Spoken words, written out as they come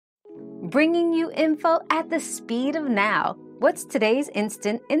bringing you info at the speed of now. What's today's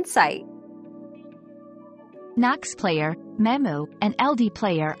instant insight? NoxPlayer, MEmu, and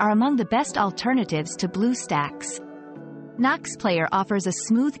LDPlayer are among the best alternatives to BlueStacks. NoxPlayer offers a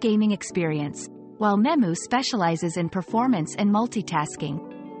smooth gaming experience, while MEmu specializes in performance and multitasking.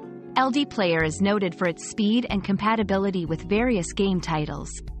 LDPlayer is noted for its speed and compatibility with various game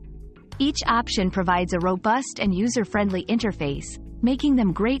titles. Each option provides a robust and user-friendly interface, making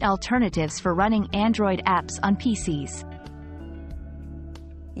them great alternatives for running Android apps on PCs.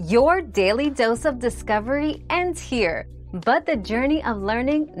 Your daily dose of discovery ends here, but the journey of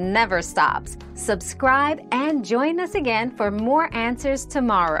learning never stops. Subscribe and join us again for more answers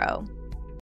tomorrow.